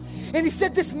river. And he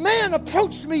said, this man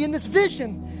approached me in this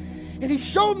vision, and he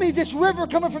showed me this river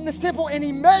coming from this temple, and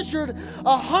he measured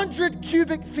 100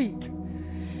 cubic feet.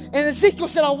 And Ezekiel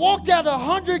said, I walked out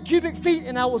 100 cubic feet,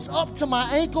 and I was up to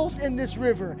my ankles in this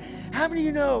river. How many of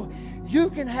you know you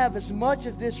can have as much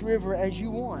of this river as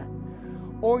you want,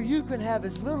 or you can have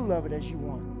as little of it as you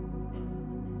want?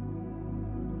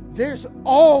 There's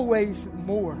always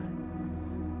more.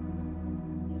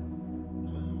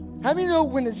 How many know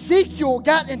when Ezekiel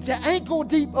got into ankle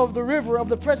deep of the river of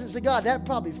the presence of God, that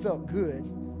probably felt good.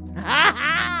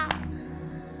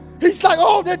 He's like,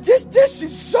 oh, this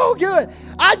is so good.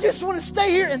 I just want to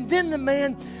stay here. And then the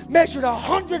man measured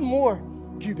 100 more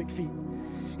cubic feet.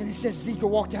 And it says Ezekiel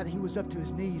walked out and he was up to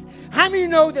his knees. How many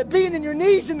know that being in your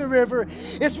knees in the river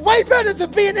is way better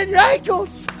than being in your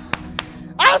ankles?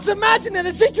 I was imagining that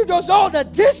Ezekiel goes, oh, now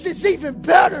this is even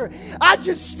better. I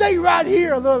just stay right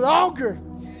here a little longer.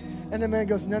 And the man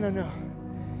goes, no.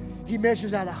 He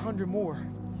measures out 100 more.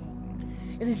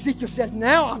 And Ezekiel says,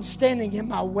 now I'm standing in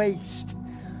my waist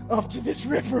up to this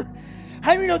river.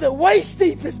 How do you know that waist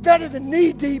deep is better than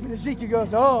knee deep? And Ezekiel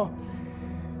goes, oh,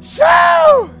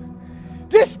 shoo!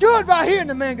 This good right here. And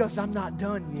the man goes, I'm not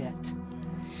done yet.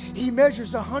 He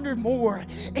measures 100 more,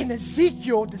 and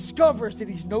Ezekiel discovers that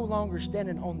he's no longer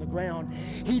standing on the ground.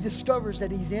 He discovers that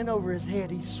he's in over his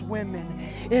head. He's swimming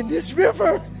in this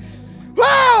river.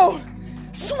 Wow!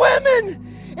 Swimming!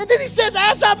 And then he says,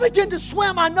 as I begin to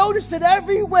swim, I noticed that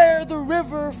everywhere the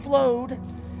river flowed,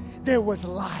 there was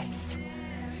life.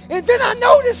 And then I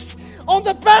noticed on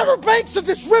the outer banks of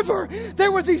this river,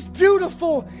 there were these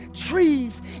beautiful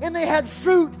trees, and they had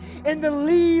fruit, and the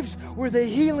leaves were the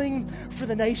healing for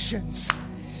the nations.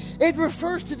 It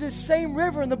refers to this same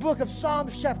river in the book of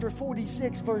Psalms chapter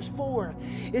 46, verse 4.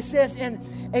 It says, and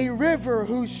a river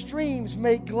whose streams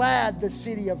make glad the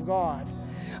city of God,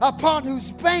 upon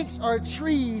whose banks are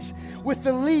trees with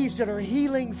the leaves that are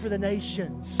healing for the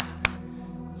nations.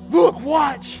 Look,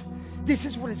 watch. This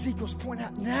is what Ezekiel's pointing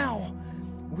out. Now,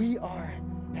 we are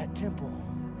that temple.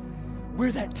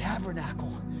 We're that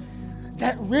tabernacle.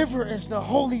 That river is the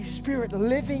Holy Spirit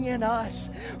living in us,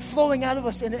 flowing out of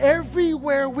us. And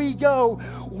everywhere we go,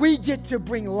 we get to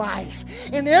bring life.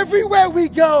 And everywhere we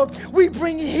go, we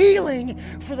bring healing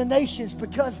for the nations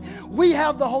because we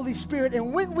have the Holy Spirit.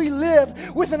 And when we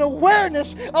live with an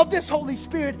awareness of this Holy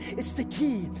Spirit, it's the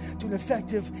key to an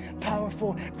effective,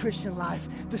 powerful Christian life.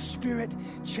 The Spirit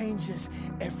changes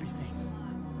everything.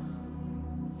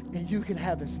 And you can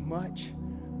have as much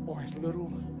or as little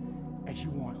as you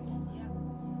want.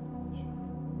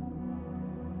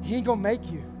 He ain't gonna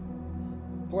make you.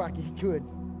 Or he could.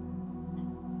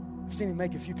 I've seen him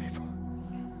make a few people.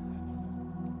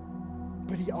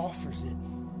 But he offers it.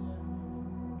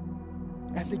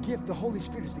 As a gift, the Holy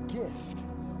Spirit is a gift.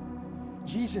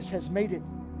 Jesus has made it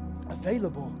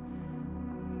available.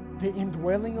 The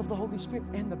indwelling of the Holy Spirit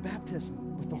and the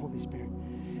baptism with the Holy Spirit.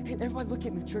 Hey, everybody look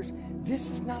at me, church.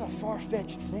 This is not a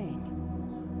far-fetched thing.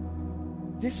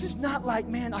 This is not like,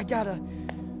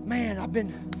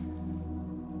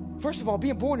 first of all,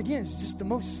 being born again is just the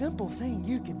most simple thing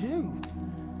you could do.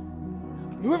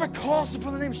 Whoever calls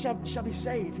upon the name shall be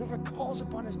saved. Whoever calls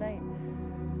upon his name.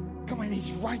 Come on,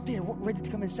 he's right there ready to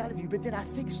come inside of you. But then I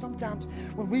think sometimes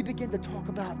when we begin to talk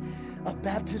about a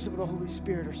baptism of the Holy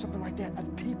Spirit or something like that,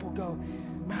 people go,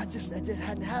 man, it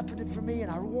hadn't happened for me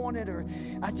and I want it, or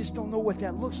I just don't know what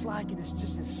that looks like. And it's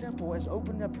just as simple as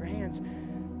opening up your hands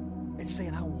and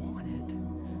saying, I want it.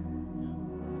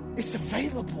 It's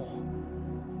available.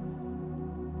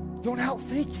 Don't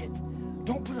outthink it.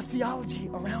 Don't put a theology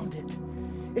around it.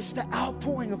 It's the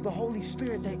outpouring of the Holy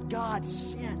Spirit that God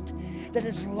sent that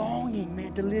is longing,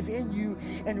 man, to live in you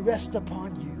and rest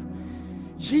upon you.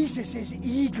 Jesus is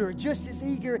eager, just as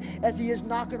eager as he is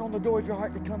knocking on the door of your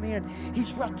heart to come in.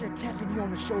 He's right there tapping you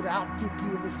on the shoulder. I'll dip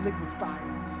you in this liquid fire.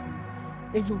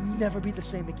 And you'll never be the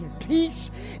same again.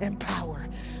 Peace and power.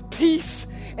 Peace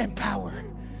and power.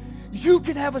 You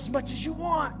can have as much as you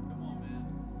want.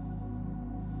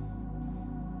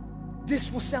 This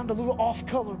will sound a little off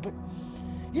color, but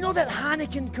you know that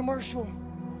Heineken commercial?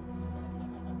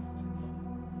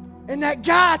 And that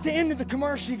guy at the end of the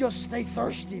commercial, he goes, stay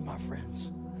thirsty, my friends.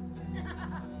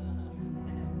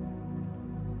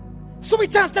 So many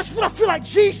times, that's what I feel like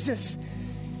Jesus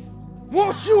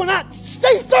wants you and I.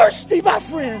 Stay thirsty, my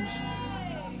friends.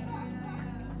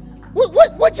 Would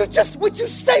you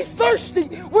stay thirsty?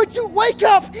 Would you wake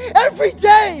up every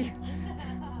day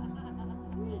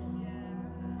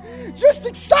just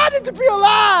excited to be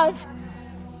alive?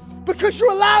 Because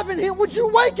you're alive in him. Would you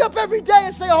wake up every day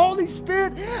and say, Holy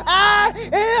Spirit, I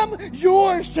am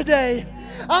yours today.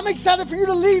 I'm excited for you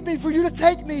to lead me, for you to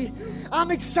take me.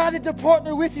 I'm excited to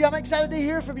partner with you. I'm excited to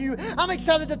hear from you. I'm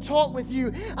excited to talk with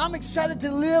you. I'm excited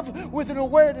to live with an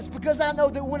awareness because I know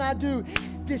that when I do,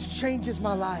 this changes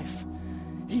my life.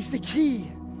 He's the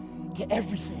key to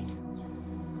everything.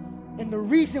 And the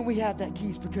reason we have that key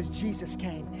is because Jesus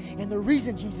came. And the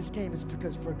reason Jesus came is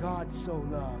because for God so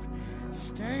loved.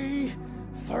 Stay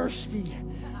thirsty,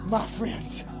 my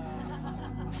friends,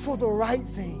 for the right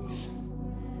things,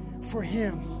 for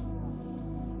him.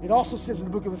 It also says in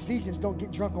the book of Ephesians, don't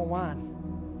get drunk on wine.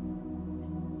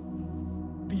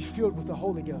 Be filled with the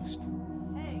Holy Ghost.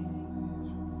 Hey.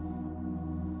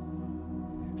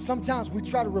 Sometimes we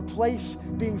try to replace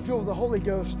being filled with the Holy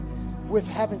Ghost with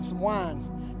having some wine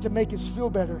to make us feel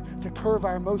better, to curb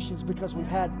our emotions because we've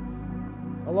had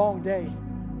a long day.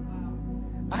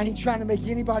 I ain't trying to make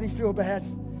anybody feel bad.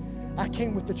 I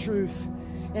came with the truth.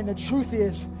 And the truth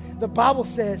is, the Bible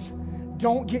says,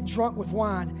 don't get drunk with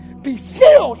wine. Be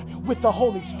filled with the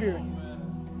Holy Spirit.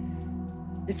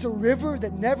 It's a river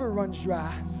that never runs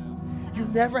dry. You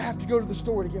never have to go to the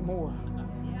store to get more.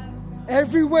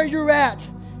 Everywhere you're at,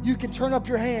 you can turn up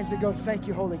your hands and go, thank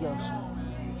you, Holy Ghost.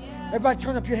 Everybody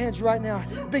turn up your hands right now.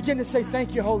 Begin to say,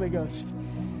 thank you, Holy Ghost.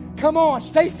 Come on,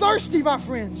 stay thirsty, my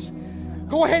friends.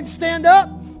 Go ahead and stand up.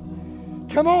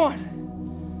 Come on.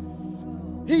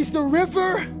 He's the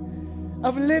river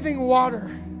of living water.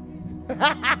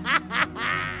 How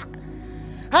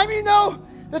many know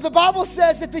that the Bible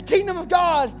says that the kingdom of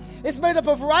God is made up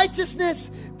of righteousness,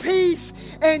 peace,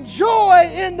 and joy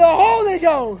in the Holy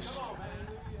Ghost?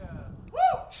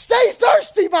 Stay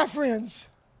thirsty, my friends.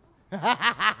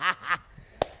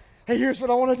 Hey, here's what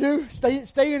I want to do.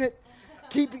 Stay in it.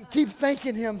 Keep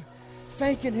thanking him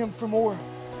for more.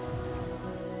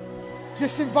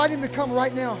 Just invite him to come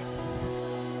right now.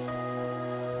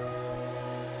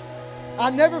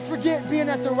 I'll never forget being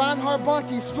at the Reinhard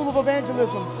Bonnke School of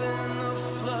Evangelism.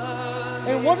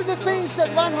 And one of the things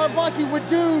that Reinhard Bonnke would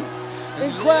do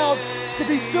in crowds to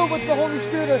be filled with the Holy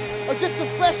Spirit or just a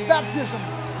fresh baptism.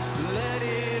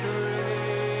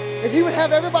 And he would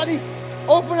have everybody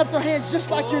open up their hands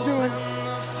just like you're doing.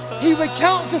 He would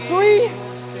count to 3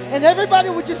 and everybody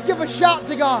would just give a shout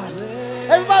to God.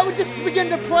 everybody would just begin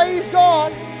to praise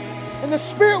God, and the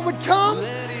Spirit would come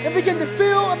and begin to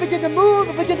feel and begin to move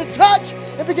and begin to touch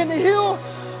and begin to heal.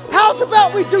 How's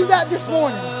about we do that this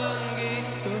morning?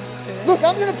 Look,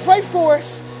 I'm going to pray for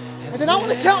us, and then I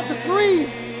want to count to 3,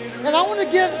 and I want to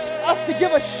give us to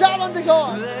give a shout unto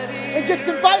God and just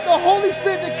invite the Holy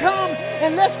Spirit to come,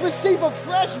 and let's receive a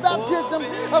fresh baptism,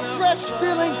 a fresh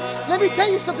feeling. Let me tell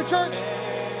you something, church.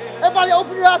 Everybody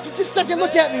open your eyes for just a second.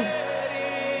 Look at me.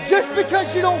 Just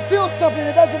because you don't feel something,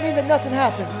 it doesn't mean that nothing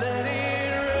happened.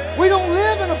 We don't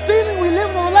live in a feeling, we live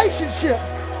in a relationship.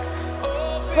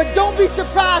 But don't be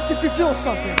surprised if you feel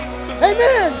something.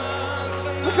 Amen.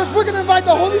 Because we're going to invite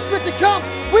the Holy Spirit to come.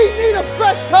 We need a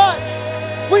fresh touch.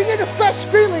 We need a fresh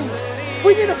feeling.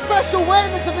 We need a fresh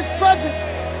awareness of His presence.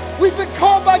 We've been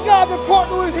called by God to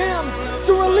partner with Him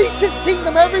to release His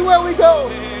kingdom everywhere we go.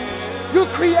 Your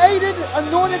created,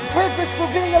 anointed purpose for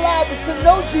being alive is to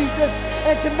know Jesus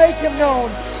and to make Him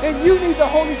known. And you need the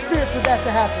Holy Spirit for that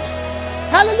to happen.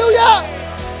 Hallelujah!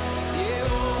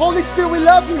 Holy Spirit, we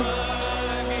love you.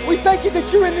 We thank you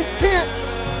that you're in this tent.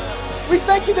 We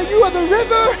thank you that you are the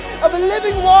river of a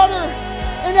living water.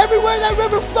 And everywhere that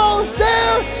river flows,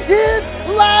 there is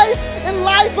life and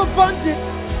life abundant.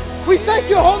 We thank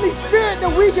you, Holy Spirit,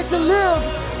 that we get to live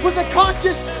with a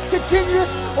conscious,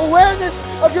 continuous awareness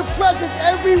of your presence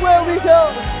everywhere we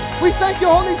go. We thank you,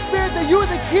 Holy Spirit, that you are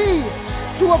the key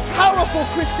to a powerful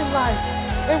Christian life.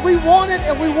 And we want it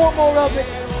and we want more of it.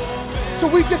 So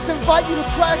we just invite you to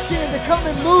crash in, to come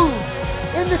and move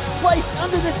in this place,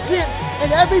 under this tent,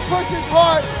 in every person's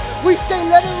heart. We say,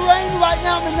 let it rain right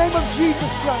now in the name of Jesus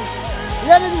Christ.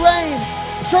 Let it rain.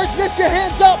 Church, lift your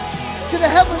hands up to the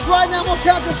heavens right now. We'll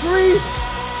count to 3.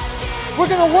 We're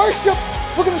going to worship.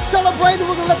 We're going to celebrate, and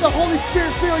we're going to let the Holy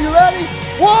Spirit fill you. Ready?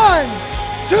 1,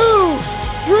 2,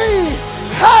 3.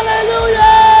 Hallelujah!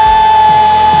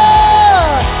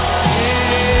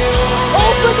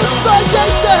 Open the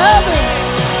floodgates of heaven.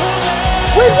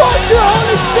 We want you,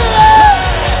 Holy Spirit.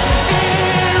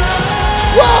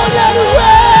 Whoa, let it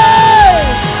rain.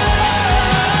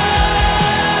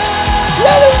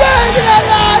 Let it rain in our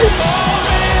life.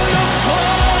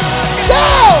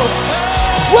 Shout.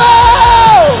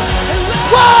 Whoa.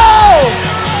 Whoa.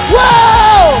 Whoa.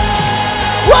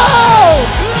 Whoa.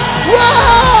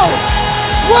 Whoa.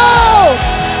 Whoa.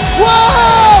 Whoa.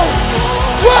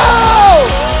 Whoa.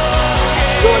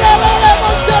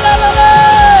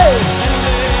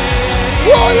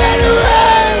 Whoa, let it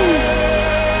rain!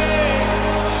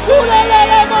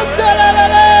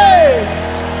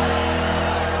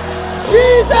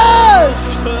 Jesus!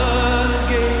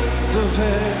 Floodgates of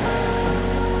heaven,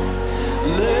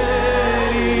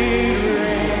 let it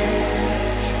rain.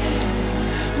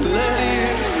 Let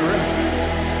it rain.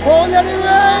 Oh, let it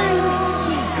rain!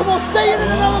 Come on, stay in it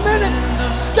another minute.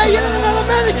 Stay in it another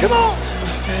minute. Come on.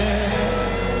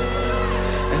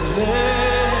 And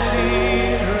let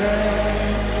it rain.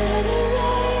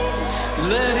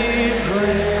 Let it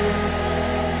rain.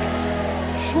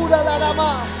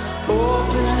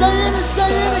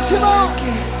 Stay in it, come on.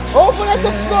 Open at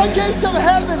the floodgates of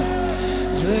heaven.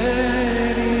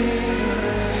 Let it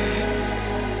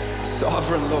rain.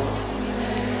 Sovereign Lord,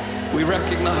 we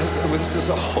recognize that this is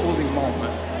a holy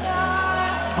moment.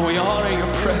 And we honor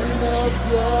your presence.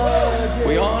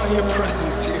 We honor your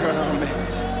presence here in our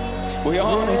midst. We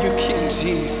honor you, King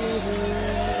Jesus.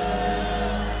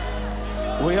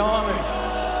 We honor you.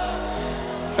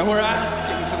 And we're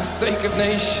asking for the sake of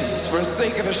nations, for the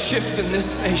sake of a shift in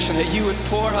this nation, that you would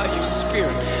pour out your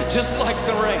Spirit, just like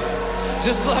the rain,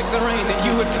 that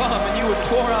you would come and you would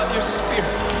pour out your Spirit.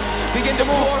 Begin to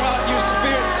pour out your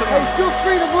Spirit tonight. Hey, feel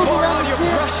free to move pour around out the your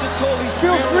tent. precious Holy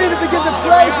Feel Spirit. free to begin to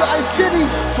pray for our city.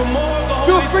 For more of the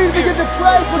Feel Holy free to begin to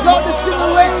pray for God to send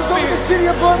the rains over the city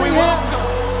of Birmingham.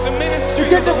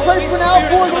 Begin to pray for an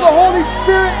outpouring of the Holy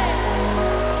Spirit.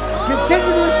 Continue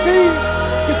to receive.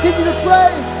 Continue to pray.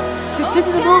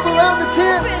 Continue to move around the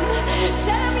tent.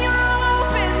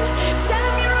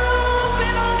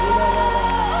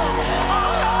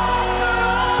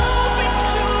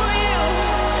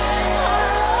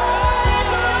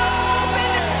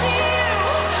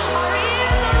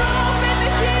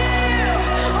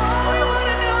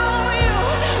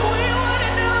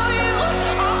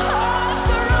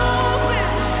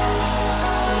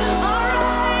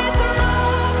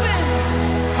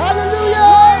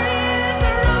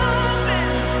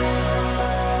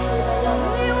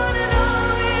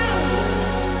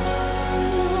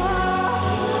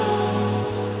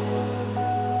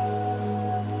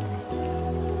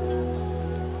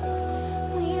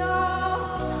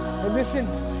 Listen,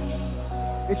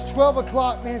 it's 12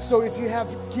 o'clock, man, so if you have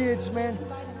kids, man,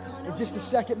 In just a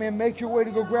second, man, make your way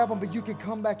to go grab them, but you can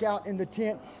come back out in the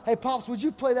tent. Hey, Pops, would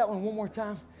you play that one more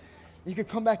time? You can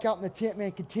come back out in the tent,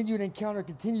 man, continue to encounter,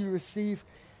 continue to receive.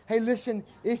 Hey, listen,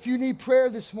 if you need prayer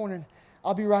this morning,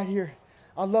 I'll be right here.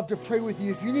 I'd love to pray with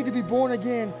you. If you need to be born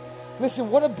again, listen,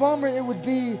 what a bummer it would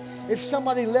be if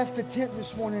somebody left the tent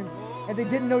this morning and they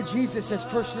didn't know Jesus as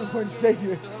personal Lord and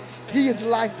Savior. He is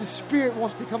life. The Spirit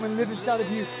wants to come and live inside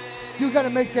of you. You got to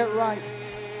make that right.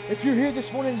 If you're here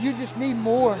this morning, you just need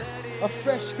more, a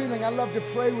fresh feeling. I'd love to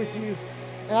pray with you.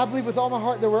 And I believe with all my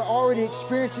heart that we're already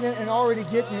experiencing it and already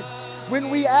getting it. When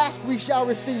we ask, we shall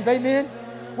receive. Amen?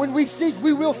 When we seek,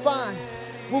 we will find.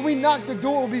 When we knock, the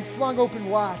door will be flung open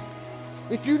wide.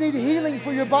 If you need healing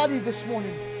for your body this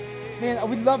morning, man, I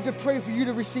would love to pray for you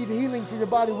to receive healing for your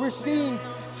body. We're seeing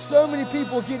so many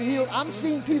people get healed. I'm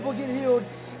seeing people get healed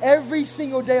every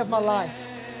single day of my life.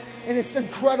 And it's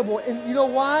incredible. And you know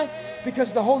why?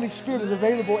 Because the Holy Spirit is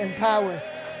available in power.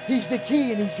 He's the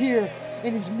key, and He's here,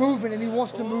 and He's moving, and He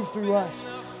wants to move through us.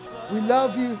 We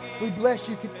love you. We bless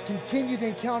you. Continue to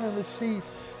encounter and receive.